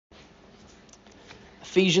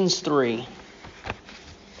Ephesians 3.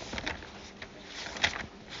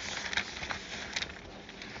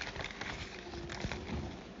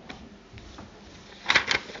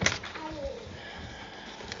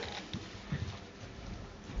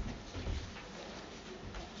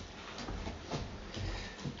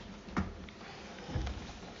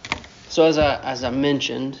 So as I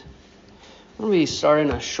mentioned, I'm going to be starting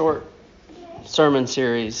a short sermon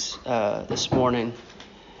series this morning,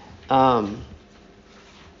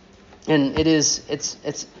 and it's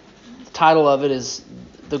the title of it is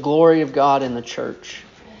 "The Glory of God in the Church."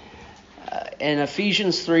 And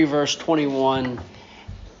Ephesians 3 verse 21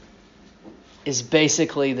 is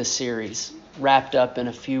basically the series wrapped up in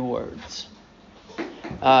a few words.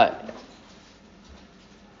 And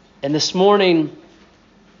this morning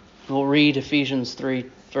we'll read Ephesians 3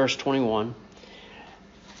 verse 21.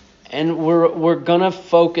 And we're going to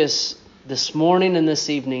focus this morning and this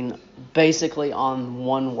evening basically on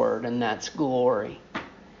one word, and that's glory.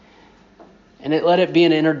 And let it be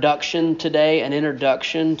an introduction today, an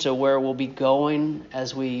introduction to where we'll be going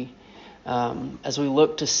as we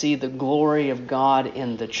look to see the glory of God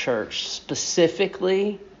in the church,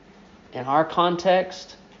 specifically in our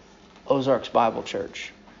context, Ozarks Bible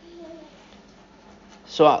Church.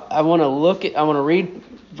 So I want to read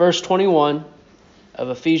verse 21 of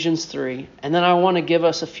Ephesians 3, and then I want to give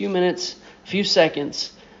us a few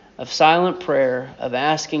seconds of silent prayer, of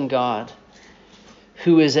asking God,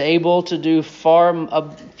 who is able to do far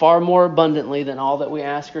more abundantly than all that we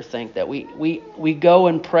ask or think, that we go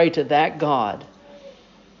and pray to that God,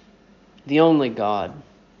 the only God,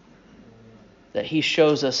 that He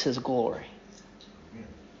shows us His glory.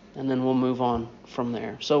 And then we'll move on from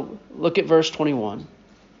there. So look at verse 21.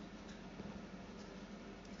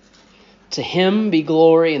 To Him be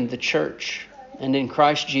glory in the church and in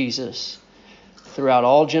Christ Jesus throughout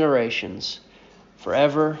all generations,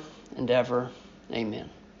 forever and ever. Amen.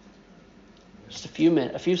 Just a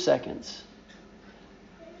few seconds.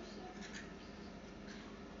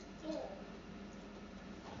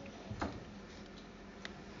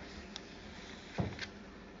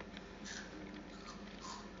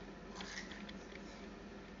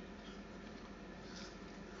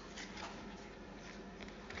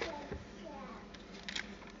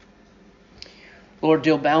 Lord,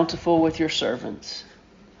 deal bountiful with your servants,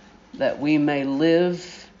 that we may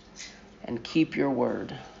live and keep your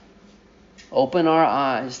word. Open our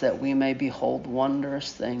eyes that we may behold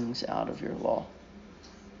wondrous things out of your law.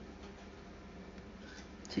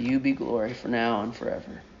 To you be glory for now and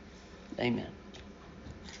forever. Amen.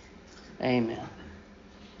 Amen.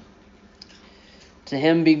 To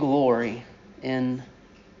Him be glory in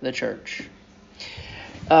the church.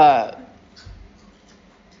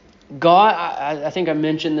 God, I think I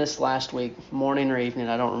mentioned this last week, morning or evening,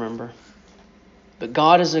 I don't remember. But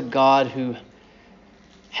God is a God who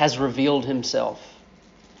has revealed Himself.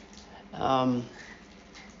 And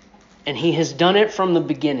He has done it from the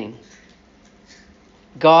beginning.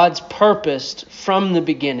 God's purposed from the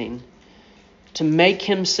beginning to make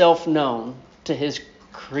Himself known to His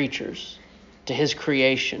creatures, to His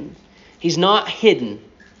creation. He's not hidden.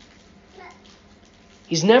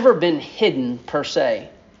 He's never been hidden per se.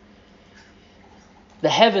 The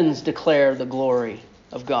heavens declare the glory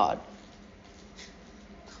of God.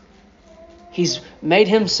 He's made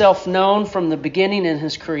Himself known from the beginning in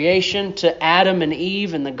His creation to Adam and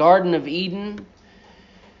Eve in the Garden of Eden.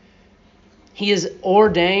 He has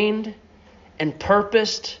ordained and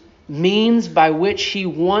purposed means by which He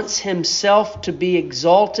wants Himself to be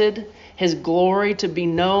exalted, His glory to be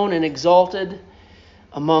known and exalted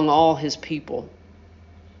among all His people.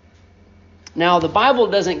 Now, the Bible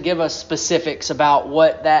doesn't give us specifics about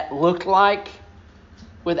what that looked like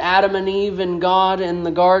with Adam and Eve and God in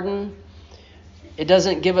the garden. It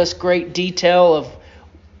doesn't give us great detail of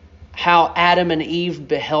how Adam and Eve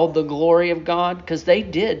beheld the glory of God, because they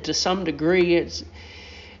did to some degree.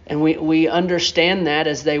 And we understand that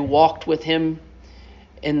as they walked with Him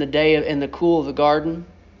in the cool of the garden.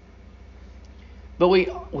 But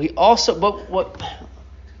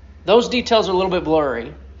those details are a little bit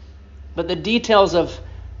blurry. But the details of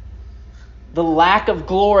the lack of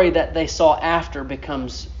glory that they saw after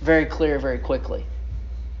becomes very clear very quickly.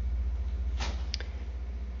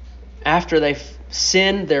 After they've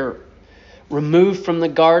sinned, they're removed from the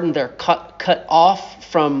garden. They're cut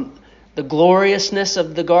off from the gloriousness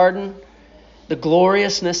of the garden, the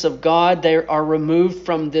gloriousness of God. They are removed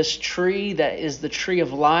from this tree that is the tree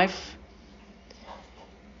of life.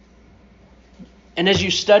 And as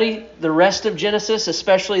you study the rest of Genesis,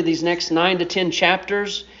 especially these next 9 to 10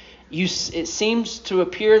 chapters, it seems to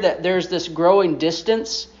appear that there's this growing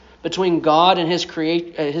distance between God and his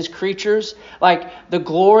creatures. Like the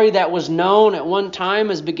glory that was known at one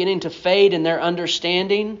time is beginning to fade in their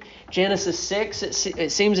understanding. Genesis 6,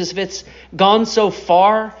 it seems as if it's gone so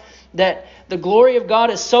far that the glory of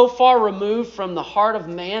God is so far removed from the heart of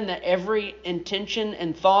man that every intention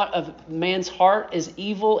and thought of man's heart is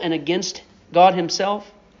evil and against God himself.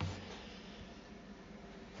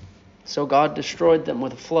 So God destroyed them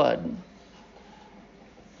with a flood.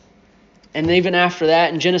 And even after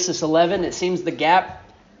that, in Genesis 11, it seems the gap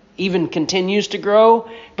even continues to grow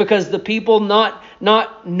because the people not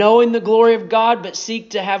knowing the glory of God but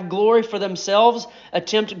seek to have glory for themselves,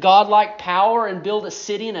 attempt godlike power and build a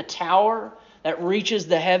city and a tower that reaches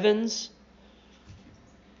the heavens.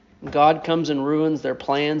 God comes and ruins their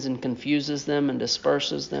plans and confuses them and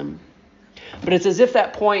disperses them. But it's as if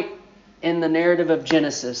that point in the narrative of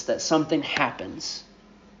Genesis that something happens.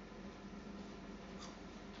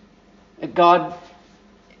 God,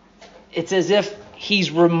 it's as if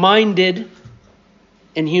he's reminded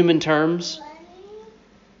in human terms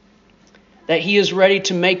that he is ready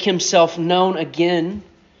to make himself known again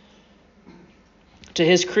to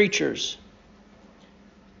his creatures.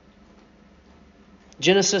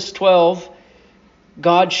 Genesis 12,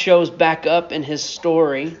 God shows back up in his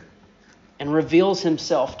story and reveals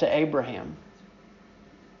himself to Abraham.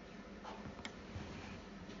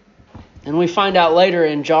 And we find out later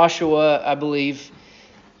in Joshua, I believe,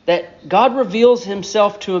 that God reveals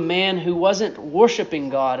himself to a man who wasn't worshiping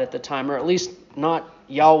God at the time, or at least not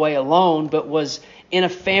Yahweh alone, but was in a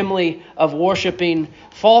family of worshiping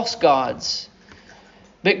false gods.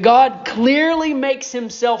 But God clearly makes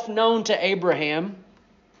himself known to Abraham,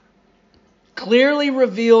 clearly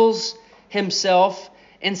reveals himself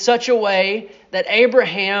in such a way that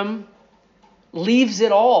Abraham leaves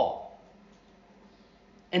it all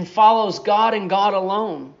and follows God and God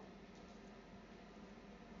alone.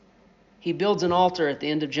 He builds an altar at the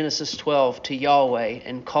end of Genesis 12 to Yahweh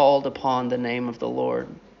and called upon the name of the Lord.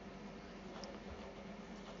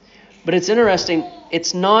 But it's interesting,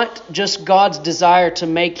 it's not just God's desire to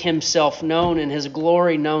make himself known and his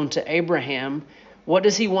glory known to Abraham. What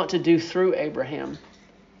does he want to do through Abraham?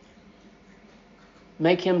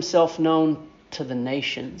 Make himself known to the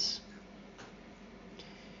nations.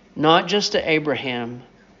 Not just to Abraham,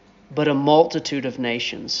 but a multitude of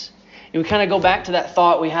nations. And we kind of go back to that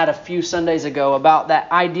thought we had a few Sundays ago about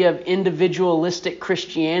that idea of individualistic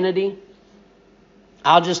Christianity.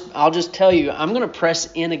 I'll just tell you, I'm going to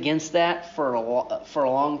press in against that for a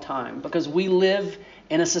long time, because we live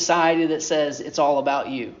in a society that says it's all about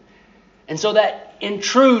you. And so that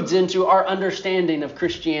intrudes into our understanding of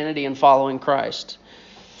Christianity and following Christ.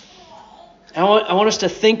 I want us to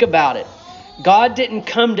think about it. God didn't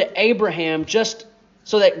come to Abraham just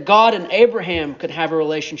so that God and Abraham could have a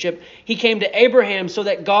relationship. He came to Abraham so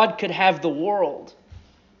that God could have the world.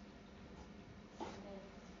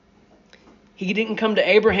 He didn't come to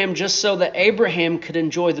Abraham just so that Abraham could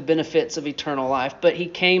enjoy the benefits of eternal life, but he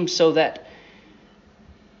came so that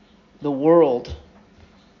the world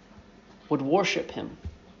would worship him.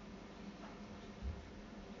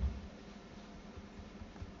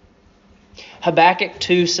 Habakkuk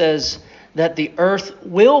 2 says that the earth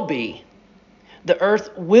will be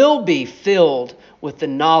filled with the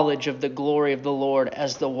knowledge of the glory of the Lord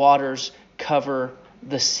as the waters cover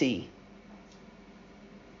the sea.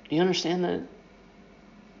 Do you understand that?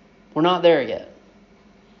 We're not there yet.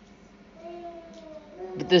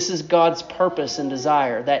 But this is God's purpose and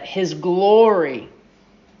desire, that his glory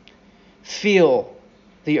fill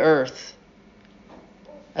the earth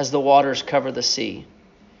as the waters cover the sea.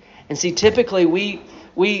 And see, typically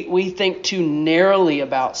we think too narrowly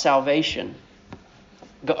about salvation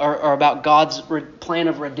or about God's plan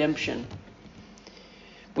of redemption.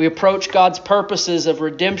 We approach God's purposes of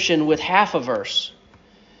redemption with half a verse.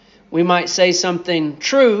 We might say something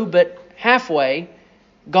true, but halfway.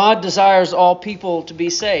 God desires all people to be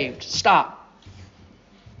saved. Stop.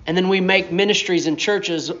 And then we make ministries and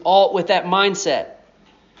churches all with that mindset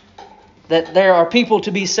that there are people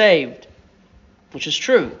to be saved, which is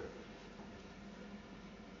true.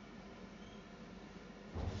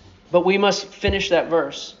 But we must finish that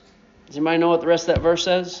verse. Does anybody know what the rest of that verse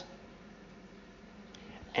says?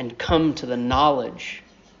 And come to the knowledge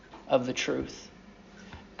of the truth.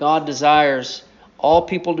 God desires all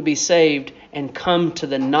people to be saved and come to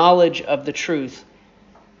the knowledge of the truth.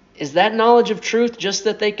 Is that knowledge of truth just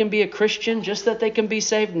that they can be a Christian, just that they can be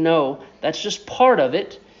saved? No, that's just part of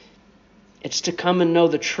it. It's to come and know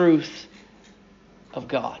the truth of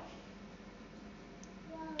God.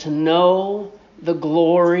 To know the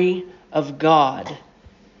glory of God.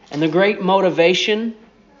 And the great motivation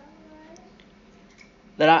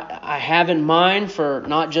that I have in mind for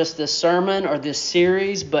not just this sermon or this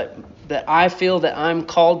series, but that I feel that I'm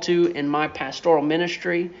called to in my pastoral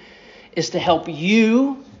ministry is to help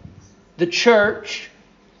you, the church,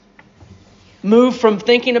 move from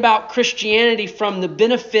thinking about Christianity from the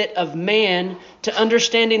benefit of man to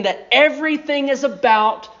understanding that everything is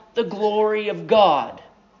about the glory of God.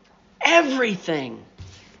 Everything.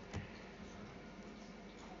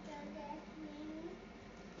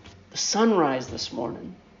 The sunrise this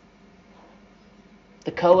morning.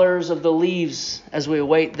 The colors of the leaves as we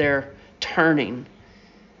await their turning.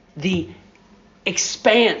 The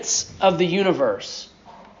expanse of the universe.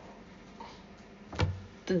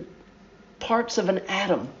 The parts of an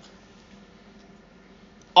atom.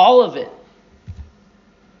 All of it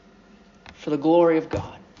for the glory of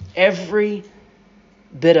God. Every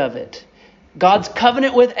bit of it. God's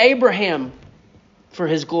covenant with Abraham for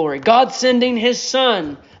his glory. God sending his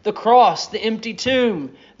son, the cross, the empty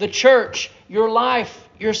tomb, the church, your life,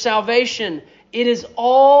 your salvation. It is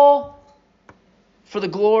all for the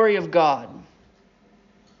glory of God.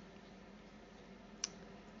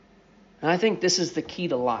 And I think this is the key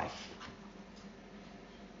to life.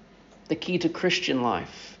 The key to Christian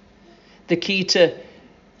life. The key to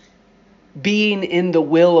being in the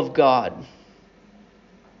will of God.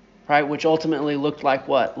 Right? Which ultimately looked like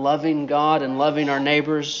what? Loving God and loving our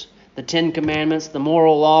neighbors. The 10 Commandments, the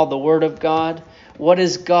moral law, the Word of God. What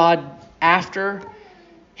is God after?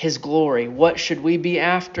 His glory. What should we be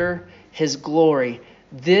after? His glory.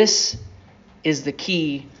 This is the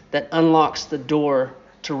key that unlocks the door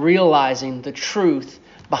to realizing the truth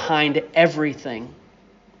behind everything.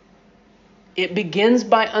 It begins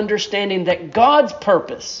by understanding that God's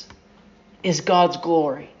purpose is God's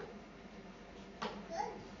glory.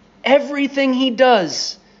 Everything he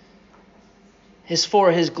does is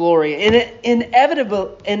for his glory. And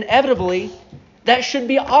inevitably, that should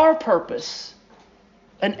be our purpose.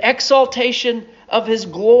 An exaltation of his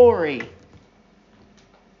glory.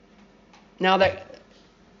 Now that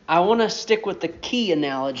I want to stick with the key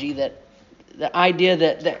analogy, that the idea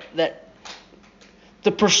that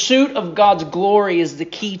the pursuit of God's glory is the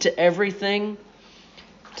key to everything.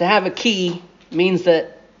 To have a key means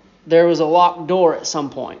that there was a locked door at some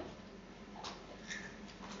point.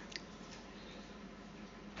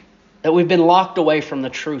 That we've been locked away from the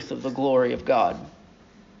truth of the glory of God.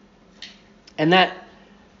 And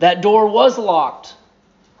that door was locked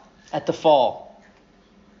at the fall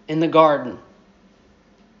in the garden.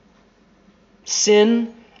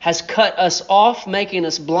 Sin has cut us off, making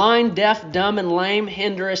us blind, deaf, dumb, and lame,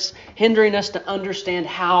 hindering us to understand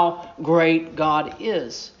how great God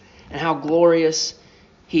is and how glorious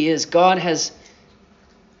he is. God has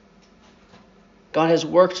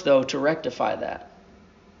worked, though, to rectify that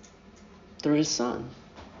through his Son.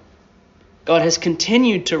 God has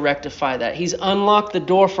continued to rectify that. He's unlocked the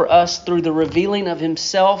door for us through the revealing of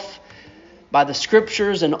himself by the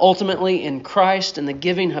Scriptures and ultimately in Christ and the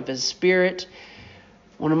giving of his Spirit.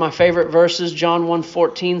 One of my favorite verses, John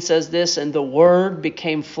 1:14, says this, "And the Word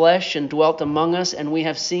became flesh and dwelt among us, and we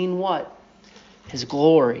have seen" what? His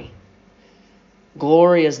glory.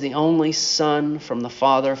 Glory as the only Son from the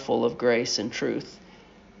Father, full of grace and truth.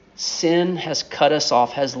 Sin has cut us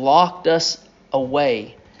off, has locked us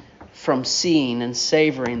away from seeing and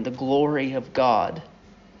savoring the glory of God.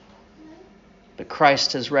 But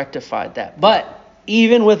Christ has rectified that. But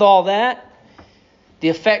even with all that, the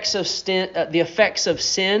effects of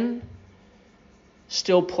sin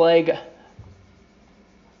still plague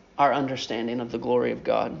our understanding of the glory of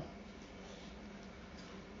God.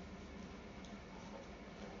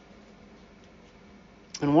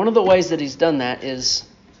 And one of the ways that he's done that is,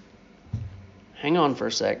 hang on for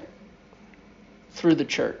a sec, through the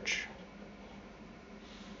church.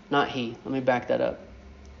 Not he. Let me back that up.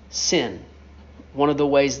 Sin. One of the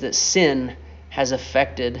ways that sin has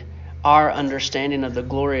affected our understanding of the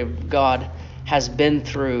glory of God has been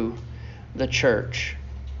through the church.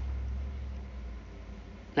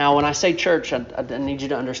 Now, when I say church, I need you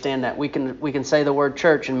to understand that we can say the word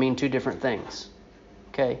church and mean two different things.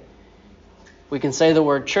 Okay? We can say the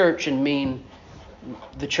word church and mean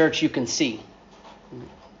the church you can see.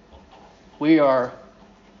 We are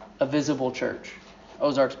a visible church.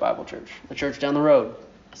 Ozarks Bible Church. The church down the road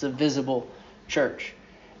is a visible church.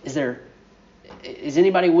 Is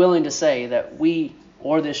anybody willing to say that we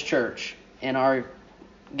or this church in our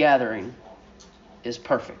gathering is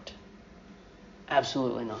perfect?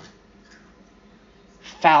 Absolutely not.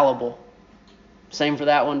 Fallible. Same for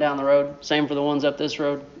that one down the road. Same for the ones up this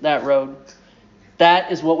road, that road.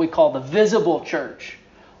 That is what we call the visible church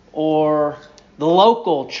or the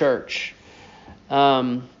local church.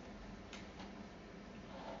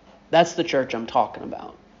 That's the church I'm talking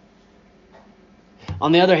about.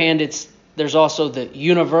 On the other hand, there's also the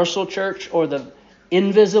universal church or the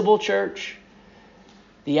invisible church,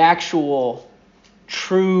 the actual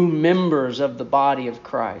true members of the body of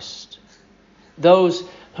Christ, those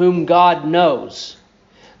whom God knows,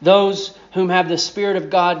 those whom have the Spirit of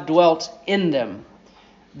God dwelt in them,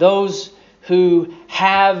 those who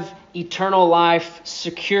have eternal life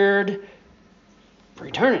secured for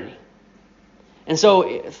eternity. And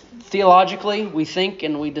so theologically, we think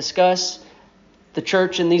and we discuss the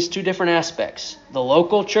church in these two different aspects. The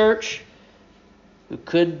local church, who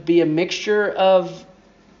could be a mixture of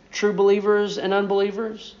true believers and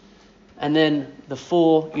unbelievers, and then the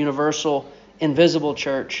full, universal, invisible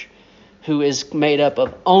church, who is made up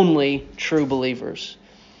of only true believers.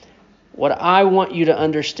 What I want you to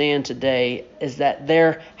understand today is that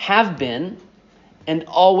there have been and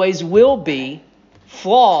always will be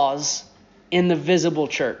flaws in the visible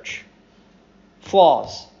church.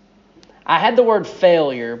 Flaws. I had the word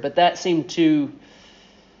failure, but that seemed too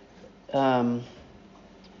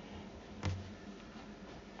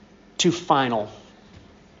final.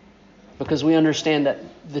 Because we understand that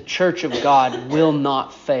the church of God will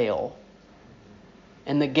not fail.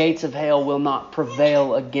 And the gates of hell will not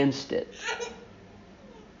prevail against it.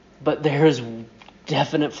 But there's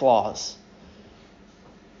definite flaws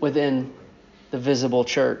within the visible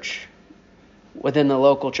church, within the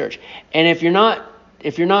local church. And if you're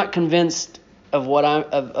not convinced of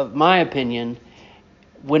of my opinion,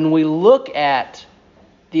 when we look at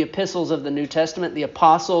the epistles of the New Testament, the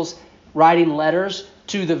apostles writing letters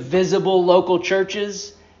to the visible local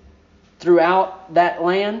churches throughout that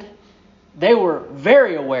land, they were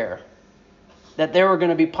very aware that there were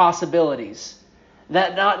going to be possibilities.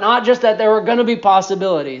 That not just that there were going to be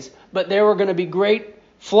possibilities, but there were going to be great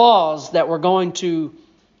flaws that were going to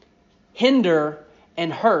hinder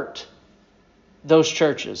and hurt those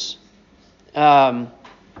churches. I'm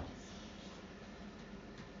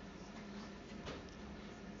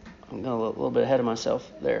going a little bit ahead of myself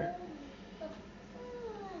there.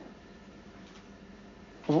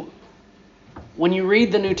 When you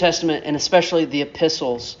read the New Testament, and especially the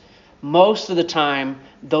epistles, most of the time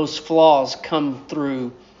those flaws come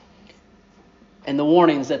through, and the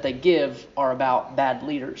warnings that they give are about bad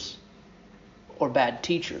leaders or bad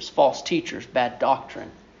teachers, false teachers, bad doctrine.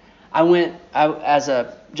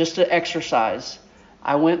 Just to exercise,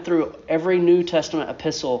 I went through every New Testament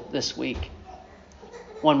epistle this week,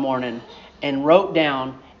 one morning, and wrote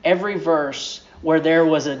down every verse where there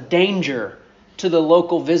was a danger to the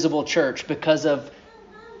local visible church because of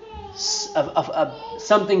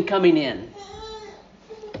something coming in.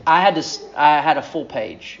 I had a full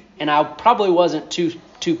page, and I probably wasn't too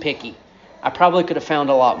picky. I probably could have found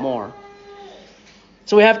a lot more.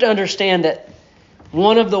 So we have to understand that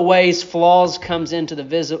one of the ways flaws comes into the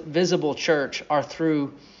visible church are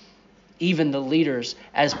through even the leaders.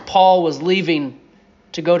 As Paul was leaving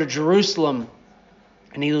to go to Jerusalem,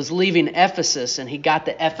 and he was leaving Ephesus, and he got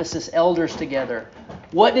the Ephesus elders together,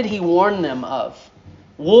 what did he warn them of?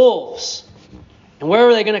 Wolves. And where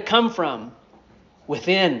are they going to come from?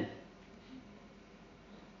 Within.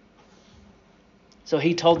 So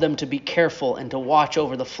he told them to be careful and to watch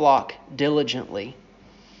over the flock diligently.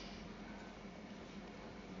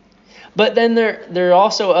 But then there are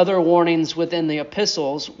also other warnings within the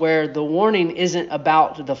epistles where the warning isn't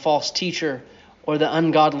about the false teacher or the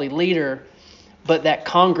ungodly leader, but that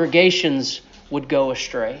congregations would go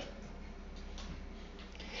astray.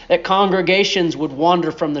 That congregations would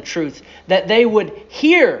wander from the truth. That they would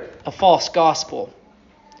hear a false gospel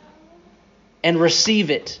and receive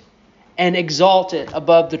it and exalt it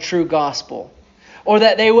above the true gospel. Or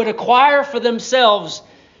that they would acquire for themselves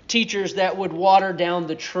teachers that would water down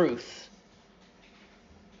the truth.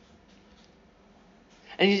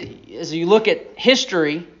 And as you look at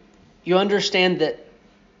history, you understand that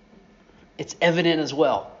it's evident as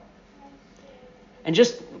well. And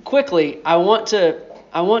just quickly, I want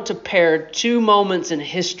to pair two moments in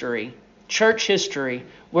history, church history,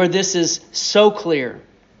 where this is so clear.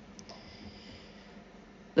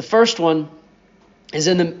 The first one is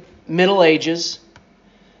in the Middle Ages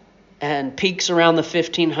and peaks around the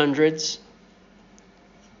 1500s,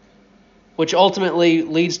 which ultimately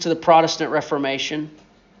leads to the Protestant Reformation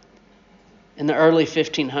in the early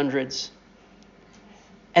 1500s.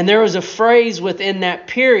 And there was a phrase within that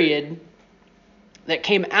period that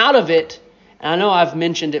came out of it, and I know I've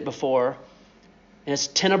mentioned it before, and it's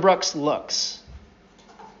tenebrux lux.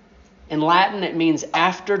 In Latin, it means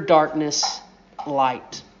after darkness,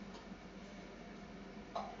 light.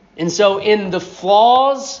 And so in the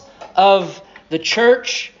flaws of the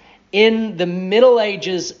church in the Middle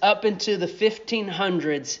Ages up into the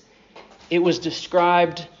 1500s, it was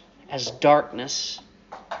described as darkness.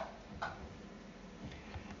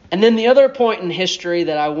 And then the other point in history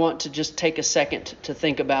that I want to just take a second to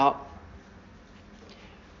think about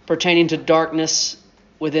pertaining to darkness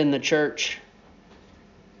within the church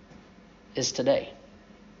is today.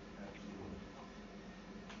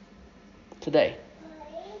 Today.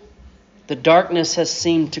 The darkness has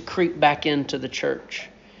seemed to creep back into the church.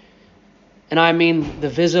 And I mean the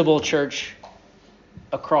visible church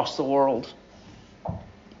across the world.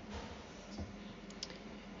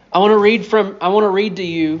 I want to read to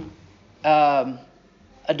you a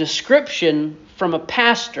description from a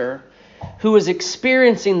pastor who is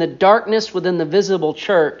experiencing the darkness within the visible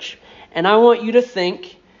church. And I want you to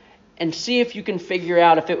think and see if you can figure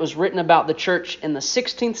out if it was written about the church in the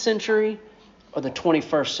 16th century or the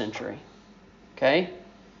 21st century. Okay?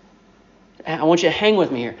 I want you to hang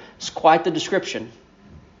with me here. It's quite the description.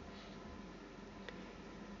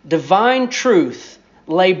 Divine truth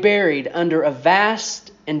lay buried under a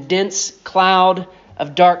vast and dense cloud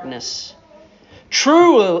of darkness.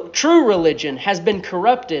 True religion has been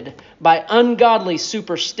corrupted by ungodly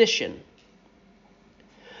superstition.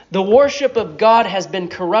 The worship of God has been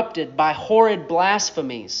corrupted by horrid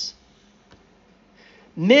blasphemies.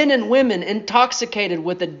 Men and women intoxicated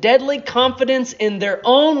with a deadly confidence in their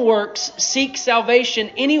own works seek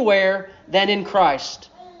salvation anywhere than in Christ.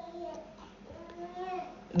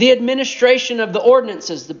 The administration of the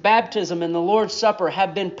ordinances, the baptism and the Lord's Supper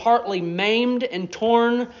have been partly maimed and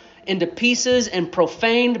torn into pieces and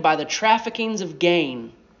profaned by the traffickings of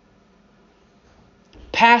gain.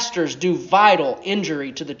 Pastors do vital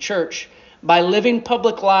injury to the church by living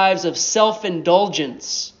public lives of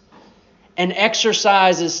self-indulgence and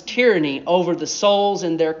exercises tyranny over the souls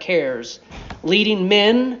in their cares, leading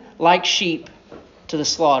men like sheep to the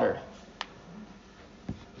slaughter.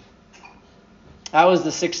 That was the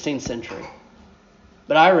 16th century.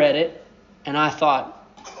 But I read it and I thought,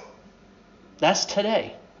 that's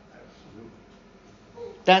today.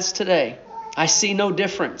 That's today. I see no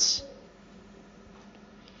difference.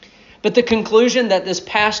 But the conclusion that this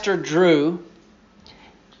pastor drew,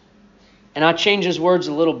 and I changed his words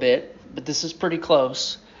a little bit, but this is pretty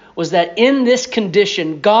close, was that in this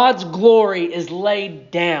condition, God's glory is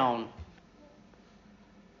laid down.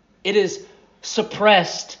 It is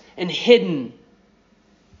suppressed and hidden,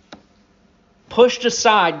 pushed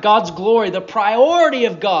aside. God's glory, the priority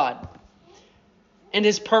of God, and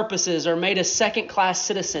His purposes are made a second-class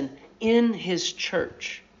citizen in His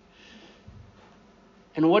church.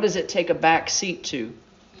 And what does it take a back seat to?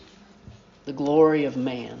 The glory of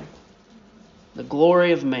man. The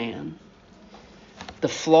glory of man. The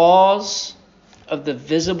flaws of the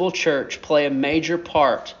visible church play a major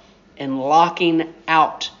part in locking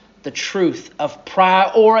out the truth of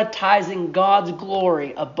prioritizing God's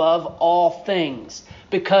glory above all things.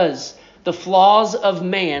 Because the flaws of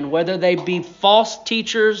man, whether they be false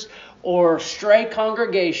teachers or stray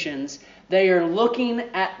congregations, they are looking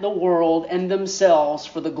at the world and themselves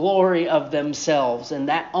for the glory of themselves. And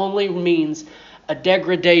that only means a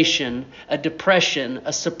degradation, a depression,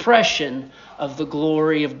 a suppression of the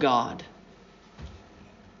glory of God.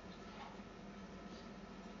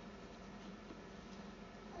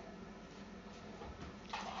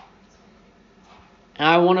 And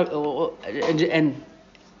I want to, and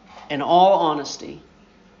in all honesty,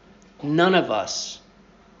 none of us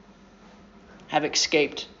have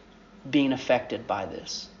escaped being affected by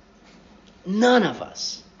this. None of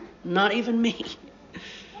us. Not even me.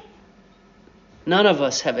 None of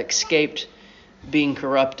us have escaped being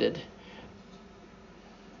corrupted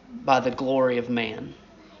by the glory of man.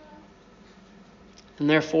 And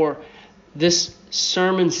therefore, this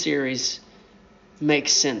sermon series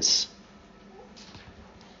makes sense,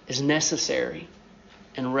 is necessary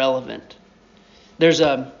and relevant. There was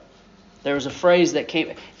a phrase that came.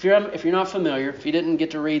 If you're not familiar, if you didn't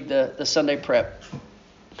get to read the Sunday prep,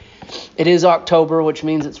 it is October, which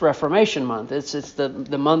means it's Reformation month. It's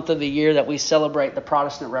the month of the year that we celebrate the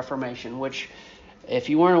Protestant Reformation, which, if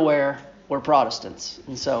you weren't aware, we're Protestants,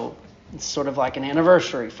 and so it's sort of like an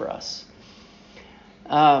anniversary for us.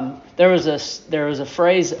 There was a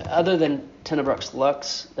phrase other than Tenebrux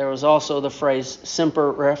Lux. There was also the phrase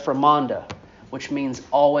Semper Reformanda, which means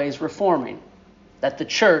always reforming. That the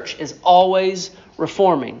church is always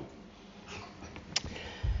reforming.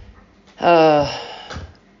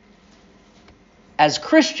 As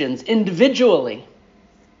Christians, individually,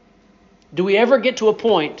 do we ever get to a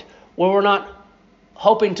point where we're not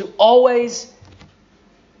hoping to always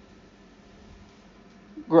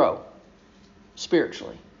grow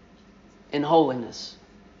spiritually, in holiness,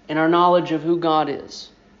 in our knowledge of who God is.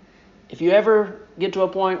 If you ever get to a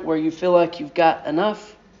point where you feel like you've got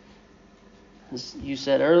enough, as you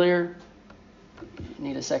said earlier, you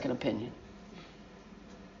need a second opinion.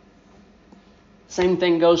 Same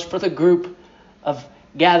thing goes for the group of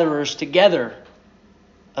gatherers together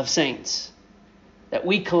of saints, that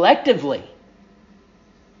we collectively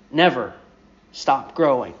never stop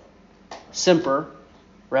growing. Semper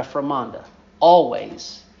reformanda,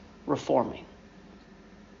 always reforming.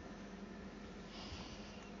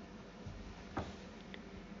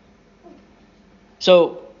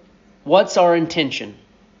 So, what's our intention?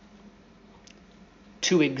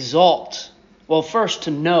 To exalt. Well, first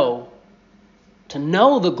to know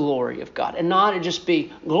the glory of God, and not to just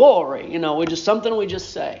be glory, something we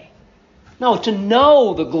just say. No, to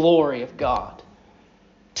know the glory of God,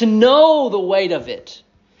 to know the weight of it,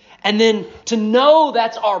 and then to know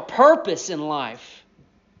that's our purpose in life.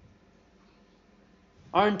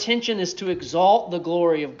 Our intention is to exalt the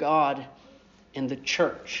glory of God in the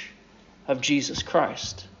church of Jesus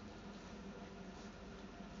Christ.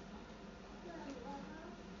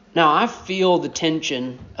 Now, I feel the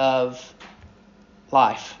tension of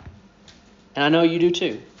life. And I know you do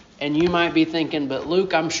too. And you might be thinking, but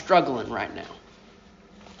Luke, I'm struggling right now.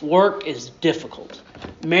 Work is difficult.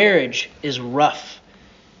 Marriage is rough.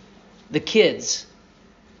 The kids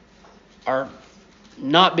are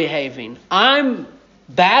not behaving. I'm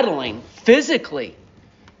battling physically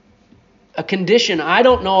a condition I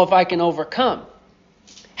don't know if I can overcome.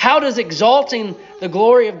 How does exalting the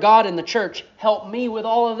glory of God in the church help me with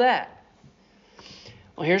all of that?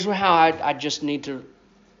 Well, here's how I just need to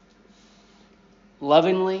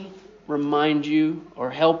lovingly remind you,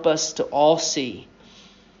 or help us to all see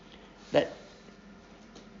that,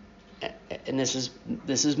 and this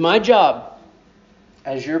is my job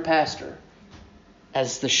as your pastor,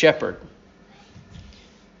 as the shepherd,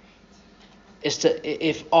 is to,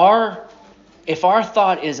 if our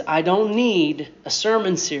thought is, I don't need a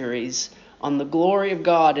sermon series on the glory of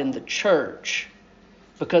God in the church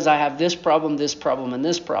because I have this problem, and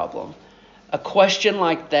this problem, a question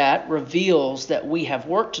like that reveals that we have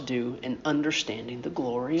work to do in understanding the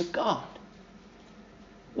glory of God.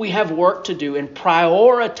 We have work to do in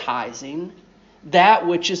prioritizing that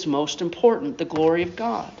which is most important, the glory of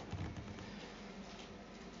God.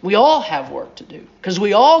 We all have work to do because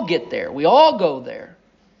we all get there. We all go there.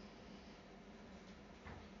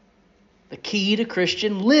 The key to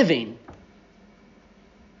Christian living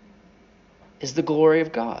is the glory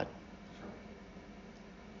of God.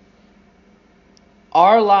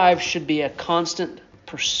 Our lives should be a constant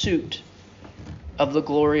pursuit of the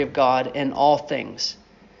glory of God in all things.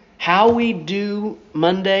 How we do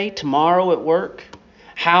Monday, tomorrow at work,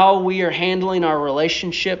 how we are handling our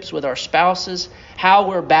relationships with our spouses, how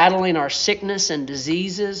we're battling our sickness and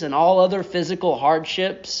diseases and all other physical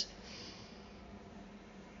hardships.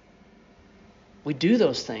 We do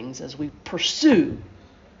those things as we pursue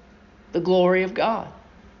the glory of God.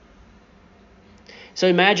 So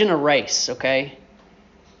imagine a race, okay?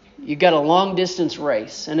 You got a long distance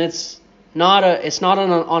race, and it's not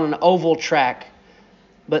on an oval track,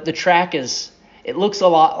 but the track it looks a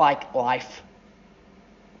lot like life,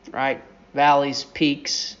 right? Valleys,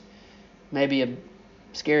 peaks, maybe a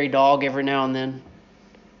scary dog every now and then.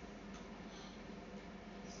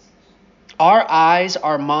 Our eyes,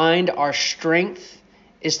 our mind, our strength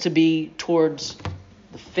is to be towards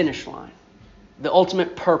the finish line, the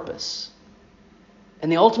ultimate purpose.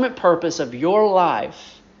 And the ultimate purpose of your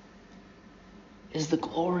life is the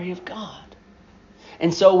glory of God.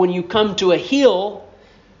 And so when you come to a hill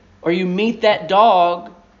or you meet that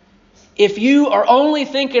dog, if you are only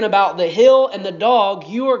thinking about the hill and the dog,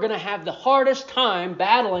 you are going to have the hardest time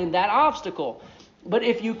battling that obstacle. But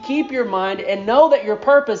if you keep your mind and know that your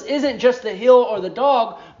purpose isn't just the hill or the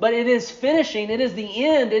dog, but it is finishing, it is the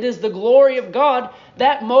end, it is the glory of God,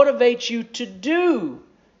 that motivates you to do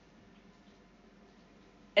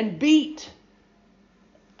and beat.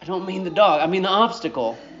 I don't mean the dog, I mean the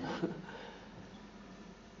obstacle.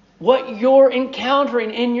 What you're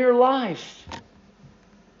encountering in your life.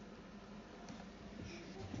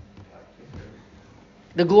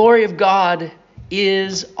 The glory of God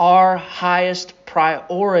is our highest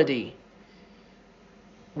priority.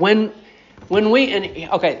 That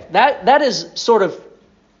is sort of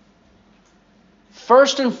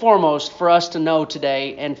first and foremost for us to know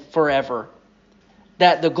today and forever.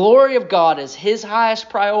 That the glory of God is His highest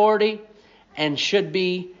priority and should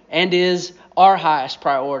be and is our highest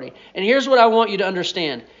priority. And here's what I want you to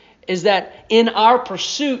understand, is that in our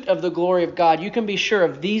pursuit of the glory of God, you can be sure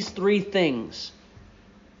of these three things: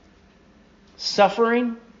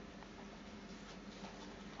 suffering,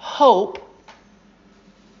 hope,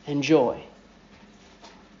 and joy.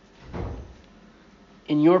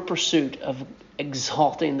 In your pursuit of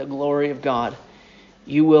exalting the glory of God,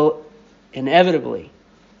 you will inevitably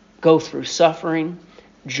go through suffering,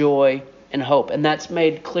 joy, and hope. And that's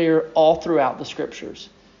made clear all throughout the Scriptures.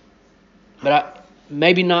 But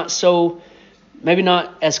maybe not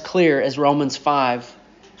as clear as Romans 5,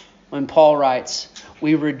 when Paul writes,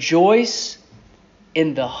 we rejoice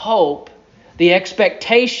in the hope, the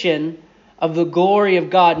expectation of the glory of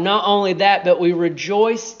God. Not only that, but we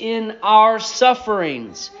rejoice in our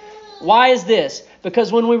sufferings. Why is this?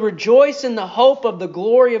 Because when we rejoice in the hope of the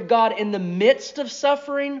glory of God in the midst of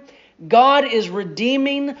suffering, God is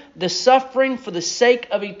redeeming the suffering for the sake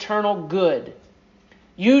of eternal good.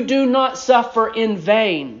 You do not suffer in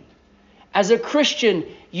vain. As a Christian,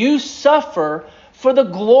 you suffer for the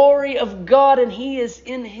glory of God, and He is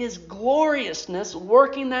in His gloriousness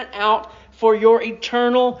working that out for your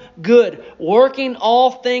eternal good, working all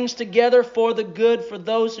things together for the good for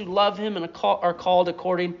those who love Him and are called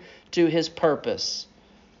according to His purpose.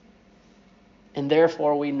 And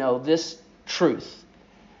therefore we know this truth,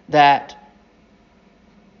 that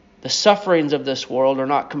the sufferings of this world are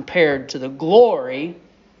not compared to the glory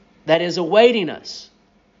that is awaiting us,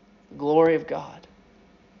 the glory of God.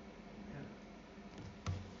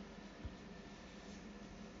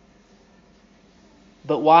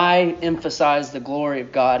 But why emphasize the glory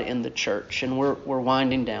of God in the church? And we're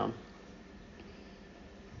winding down.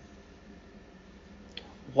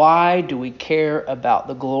 Why do we care about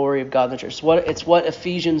the glory of God in the church? It's what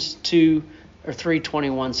Ephesians 2 or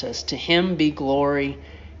 3:21 says. To Him be glory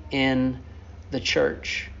in the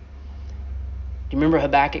church. Do you remember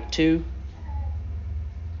Habakkuk 2?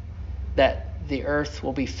 That the earth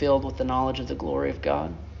will be filled with the knowledge of the glory of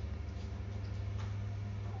God.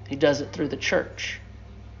 He does it through the church.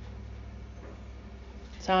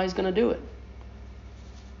 That's how He's going to do it.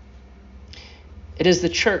 It is the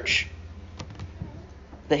church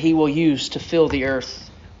that He will use to fill the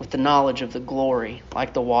earth with the knowledge of the glory,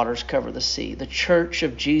 like the waters cover the sea. The church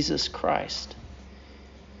of Jesus Christ.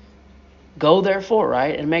 Go therefore,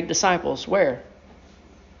 right, and make disciples. Where?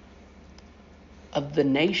 Of the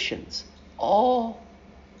nations. All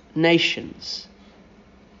nations.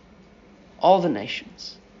 All the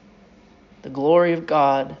nations. The glory of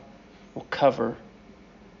God will cover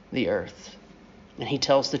the earth. And He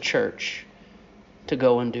tells the church to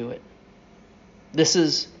go and do it. This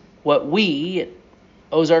is what we at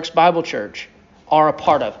Ozarks Bible Church are a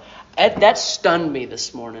part of. That stunned me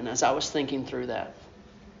this morning as I was thinking through that.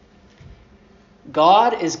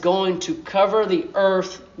 God is going to cover the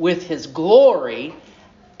earth with His glory,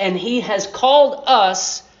 and He has called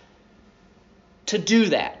us to do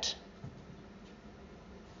that.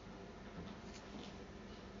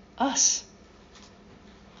 Us.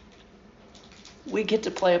 We get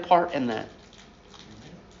to play a part in that.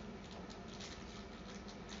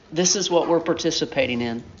 This is what we're participating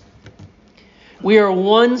in. We are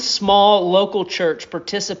one small local church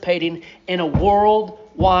participating in a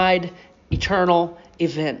worldwide eternal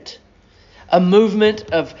event. A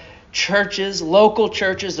movement of churches, local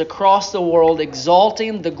churches across the world,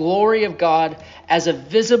 exalting the glory of God as a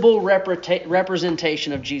visible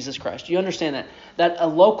representation of Jesus Christ. Do you understand that? That a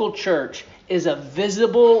local church is a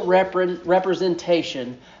visible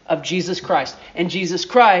representation of Jesus Christ. And Jesus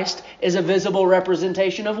Christ is a visible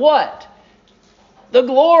representation of what? The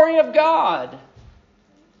glory of God.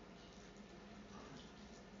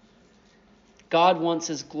 God wants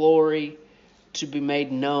His glory to be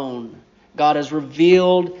made known. God has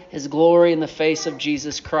revealed His glory in the face of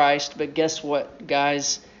Jesus Christ. But guess what,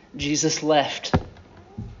 guys? Jesus left.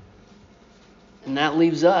 And that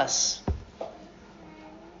leaves us.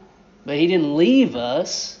 But He didn't leave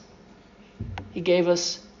us. He gave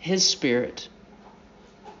us His Spirit.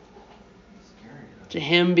 To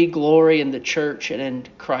Him be glory in the church and in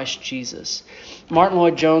Christ Jesus. Martin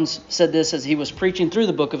Lloyd-Jones said this as he was preaching through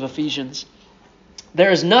the book of Ephesians. There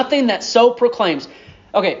is nothing that so proclaims.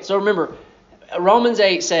 Okay, so remember, Romans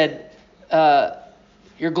 8 said,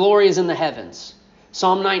 your glory is in the heavens.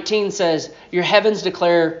 Psalm 19 says, the heavens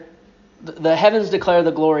declare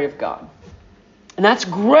the glory of God. And that's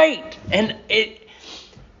great. And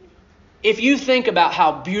if you think about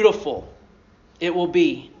how beautiful it will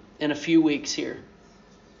be in a few weeks here,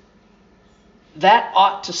 that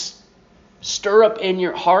ought to stir up in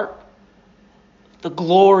your heart the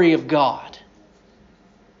glory of God,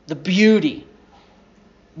 the beauty,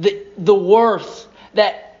 the worth,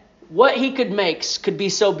 that what He could be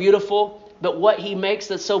so beautiful, but what He makes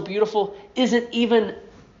that's so beautiful isn't even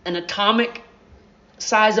an atomic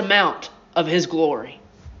size amount of His glory.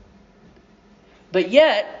 But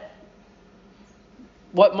yet,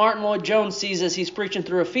 what Martin Lloyd-Jones sees as he's preaching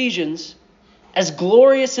through Ephesians, as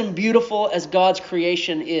glorious and beautiful as God's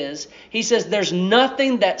creation is, he says there's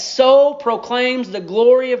nothing that so proclaims the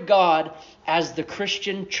glory of God as the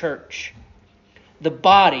Christian church, the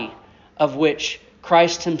body of which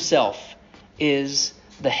Christ himself is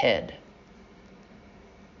the head.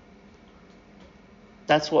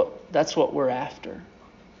 That's what we're after,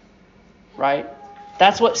 right?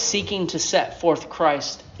 That's what seeking to set forth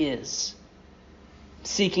Christ is.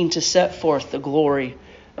 Seeking to set forth the glory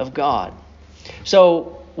of God.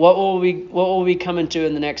 So what will we come into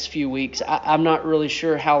in the next few weeks? I'm not really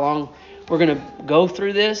sure how long we're going to go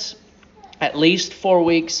through this. At least 4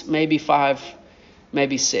 weeks, maybe 5,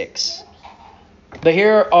 maybe 6. But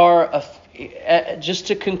here are, just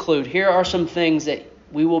to conclude, here are some things that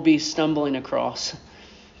we will be stumbling across.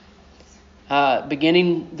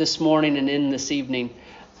 Beginning this morning and in this evening.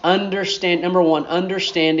 Number one,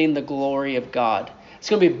 understanding the glory of God. It's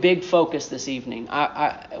going to be a big focus this evening.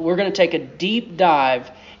 We're going to take a deep dive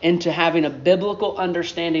into having a biblical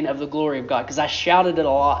understanding of the glory of God, because I shouted it a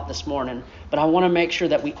lot this morning, but I want to make sure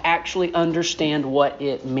that we actually understand what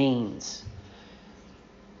it means.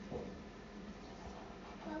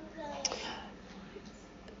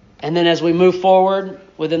 And then as we move forward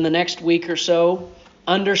within the next week or so,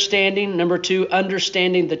 number 2,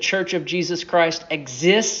 understanding the Church of Jesus Christ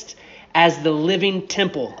exists as the living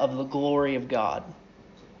temple of the glory of God.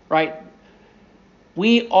 Right?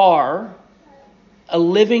 We are a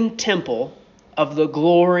living temple of the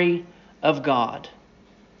glory of God.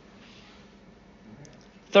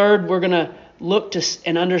 Third, we're going to look to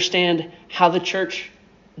and understand how the church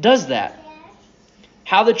does that.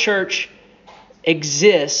 How the church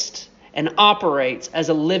exists and operates as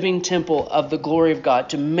a living temple of the glory of God,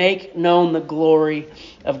 to make known the glory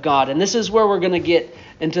of God. And this is where we're going to get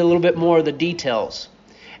into a little bit more of the details.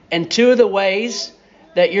 And 2 of the ways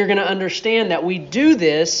that you're going to understand that we do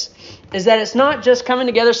this is that it's not just coming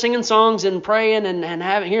together, singing songs and praying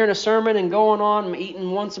and hearing a sermon and going on and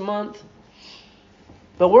eating once a month.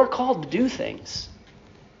 But we're called to do things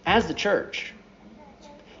as the church.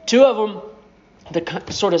 2 of them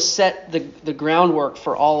that sort of set the groundwork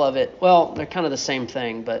for all of it. Well, they're kind of the same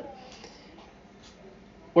thing, but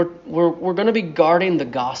we're going to be guarding the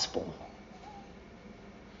gospel,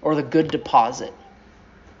 or the good deposit,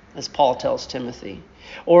 as Paul tells Timothy.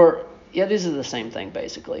 Or, these are the same thing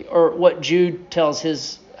basically. Or what Jude tells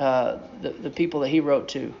his the people that he wrote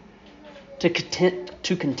to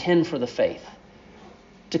contend for the faith.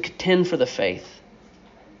 To contend for the faith.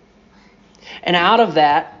 And out of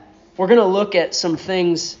that, we're going to look at some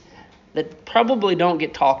things that probably don't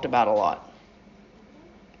get talked about a lot,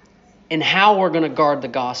 and how we're going to guard the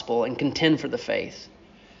gospel and contend for the faith.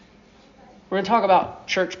 We're going to talk about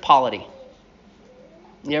church polity.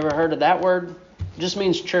 You ever heard of that word? It just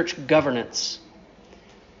means church governance.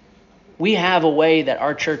 We have a way that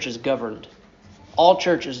our church is governed. All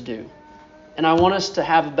churches do. And I want us to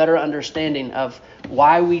have a better understanding of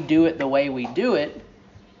why we do it the way we do it,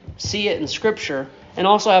 see it in Scripture, and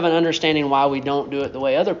also have an understanding why we don't do it the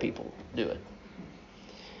way other people do it.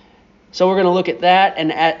 So we're going to look at that,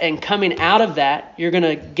 and coming out of that, you're going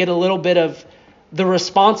to get a little bit of the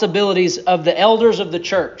responsibilities of the elders of the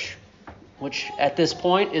church, which at this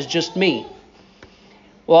point is just me.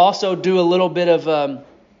 We'll also do a little bit of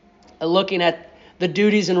looking at the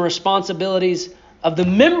duties and responsibilities of the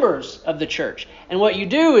members of the church. And what you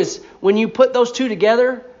do is, when you put those two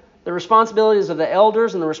together, the responsibilities of the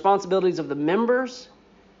elders and the responsibilities of the members,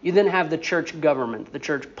 you then have the church government, the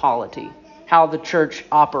church polity, how the church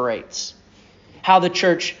operates, how the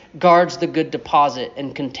church guards the good deposit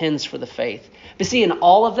and contends for the faith. But see, in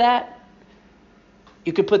all of that,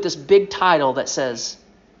 you could put this big title that says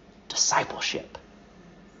discipleship,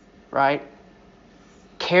 right?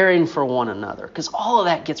 Caring for one another, because all of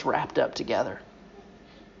that gets wrapped up together.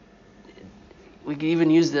 We could even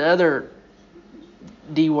use the other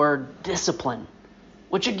D word, discipline,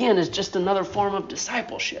 which again is just another form of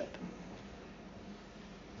discipleship,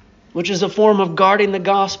 which is a form of guarding the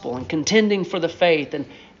gospel and contending for the faith and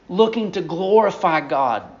looking to glorify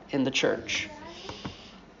God in the church.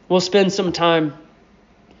 We'll spend some time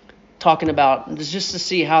talking about just to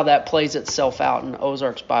see how that plays itself out in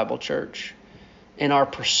Ozarks Bible Church in our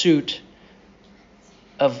pursuit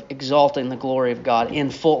of exalting the glory of God in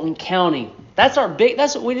Fulton County. That's what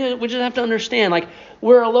we just have to understand. Like,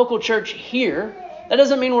 we're a local church here. That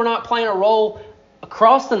doesn't mean we're not playing a role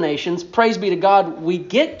across the nations. Praise be to God, we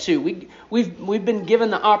get to. We've been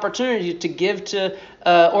given the opportunity to give to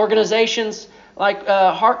organizations like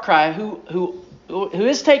HeartCry, who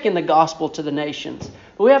is taking the gospel to the nations.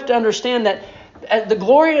 But we have to understand that the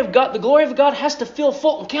glory of God has to fill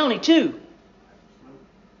Fulton County too.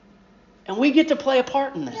 And we get to play a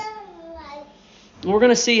part in that. And we're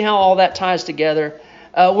going to see how all that ties together.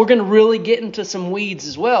 We're going to really get into some weeds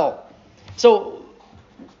as well. So,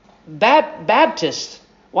 Baptists,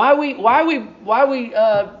 why we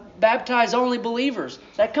baptize only believers?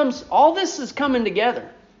 All this is coming together.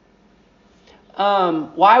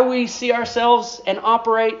 Why we see ourselves and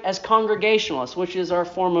operate as Congregationalists, which is our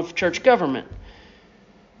form of church government.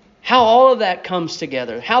 How all of that comes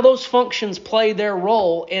together. How those functions play their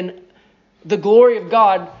role in the glory of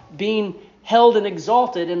God being held and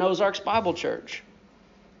exalted in Ozarks Bible Church.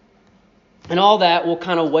 And all that will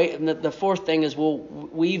kind of wait. And the fourth thing is we'll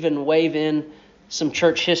weave and wave in some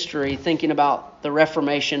church history, thinking about the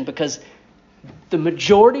Reformation, because the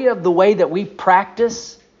majority of the way that we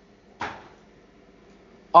practice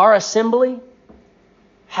our assembly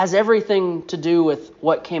has everything to do with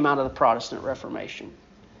what came out of the Protestant Reformation.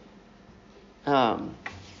 And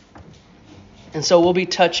so we'll be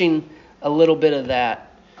touching a little bit of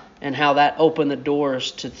that and how that opened the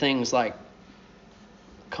doors to things like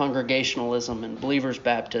Congregationalism and believers'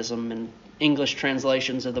 baptism and English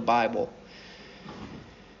translations of the Bible.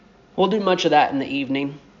 We'll do much of that in the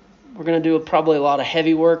evening. We're going to do probably a lot of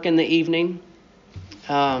heavy work in the evening.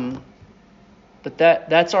 But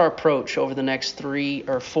that's our approach over the next 3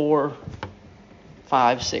 or 4,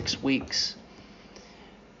 5, 6 weeks.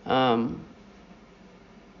 Let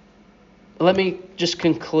me just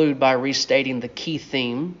conclude by restating the key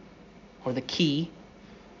theme, or the key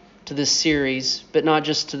to this series, but not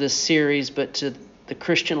just to this series, but to the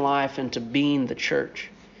Christian life and to being the church.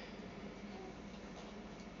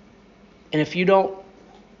 And if you don't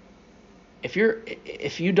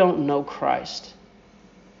know Christ,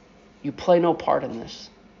 you play no part in this.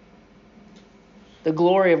 The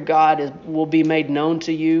glory of God will be made known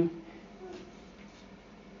to you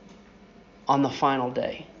on the final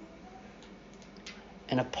day.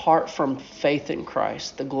 And apart from faith in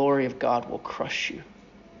Christ, the glory of God will crush you.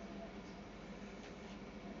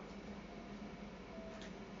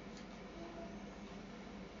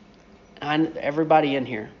 And everybody in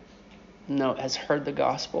here has heard the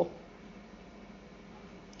gospel.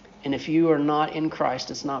 And if you are not in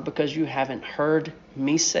Christ, it's not because you haven't heard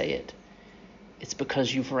me say it. It's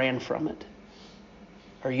because you've ran from it.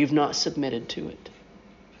 Or you've not submitted to it.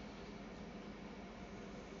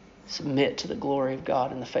 Submit to the glory of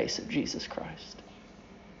God in the face of Jesus Christ.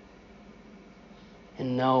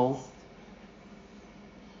 And know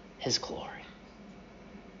His glory.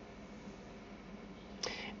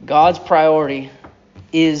 God's priority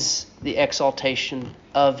is the exaltation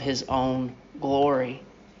of His own glory.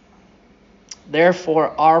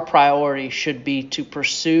 Therefore, our priority should be to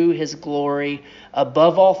pursue His glory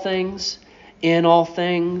above all things, and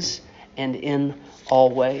in all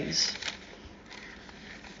ways.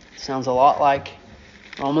 Sounds a lot like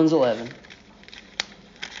Romans 11.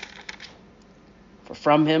 For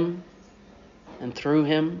from Him, and through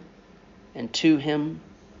Him, and to Him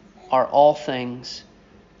are all things.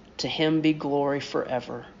 To Him be glory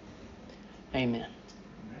forever. Amen.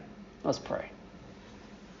 Let's pray.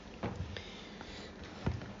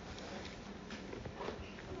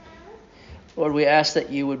 Lord, we ask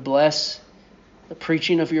that you would bless the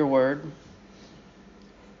preaching of your word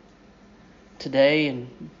today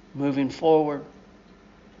and moving forward.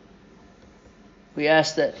 We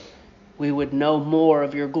ask that we would know more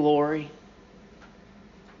of your glory.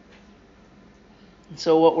 And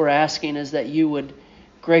so what we're asking is that you would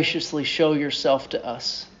graciously show yourself to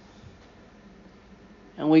us.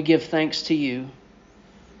 And we give thanks to you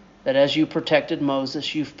that as you protected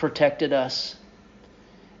Moses, you've protected us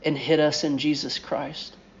and hid us in Jesus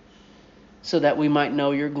Christ so that we might know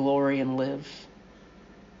your glory and live.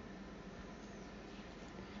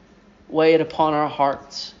 Weigh it upon our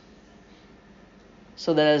hearts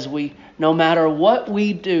so that as no matter what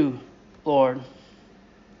we do, Lord,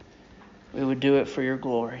 we would do it for your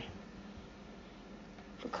glory.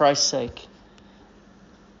 For Christ's sake,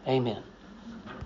 amen.